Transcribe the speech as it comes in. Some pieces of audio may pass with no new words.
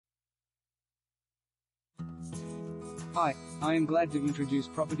Hi, I am glad to introduce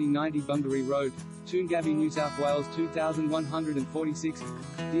property 90 Bungaree Road, Toongabbie, New South Wales 2146,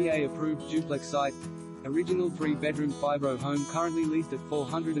 DA approved duplex site. Original 3-bedroom 5-row home currently leased at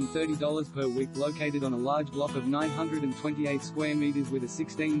 $430 per week, located on a large block of 928 square meters with a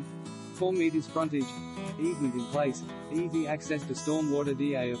 16.4 meters frontage. Easement in place, easy access to stormwater.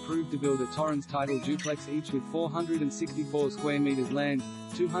 DA approved to build a Torrens title duplex, each with 464 square meters land,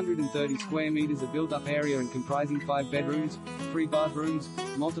 230 square meters of built-up area and comprising 5 bedrooms, 3 bathrooms,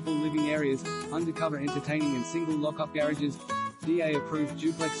 multiple living areas, undercover entertaining and single lock-up garages. DA approved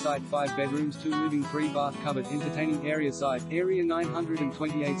duplex site, 5 bedrooms, 2 living, 3 bath, covered entertaining area. Site area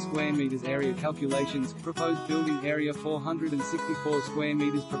 928 square meters. Area calculations: proposed building area 464 square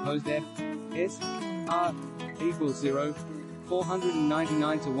meters, proposed FSR equals 0.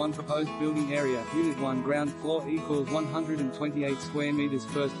 499 to 1. Proposed building area, Unit 1 ground floor equals 128 square meters,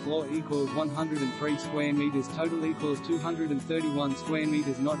 first floor equals 103 square meters, total equals 231 square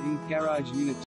meters, not in. Garage Unit